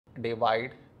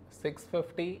divide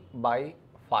 650 by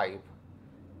 5.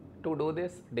 To do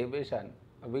this division,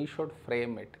 we should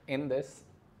frame it in this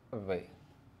way.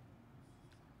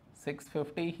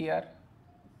 650 here,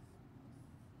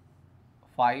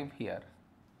 5 here.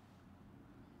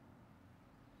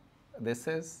 This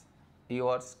is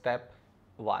your step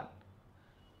 1.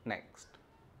 Next,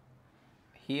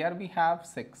 here we have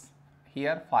 6,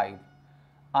 here 5.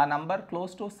 A number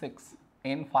close to 6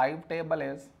 in 5 table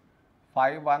is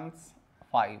 5 ones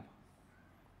 5.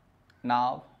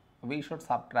 Now we should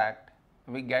subtract,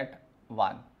 we get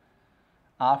 1.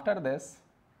 After this,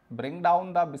 bring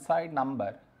down the beside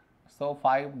number, so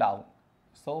 5 down,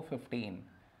 so 15.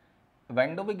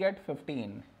 When do we get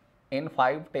 15? In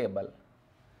 5 table,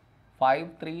 5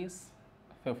 3s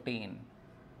 15.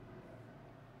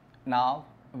 Now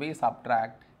we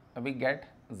subtract, we get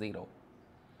 0.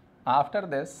 After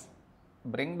this,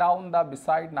 bring down the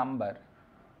beside number,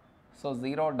 so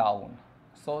 0 down,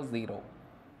 so 0.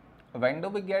 When do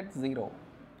we get 0?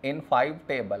 In 5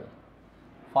 table,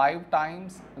 5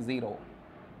 times 0,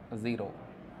 0.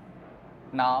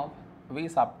 Now we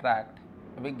subtract,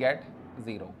 we get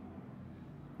 0.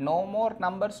 No more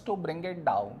numbers to bring it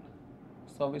down,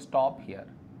 so we stop here.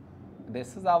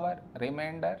 This is our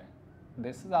remainder,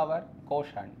 this is our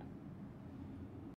quotient.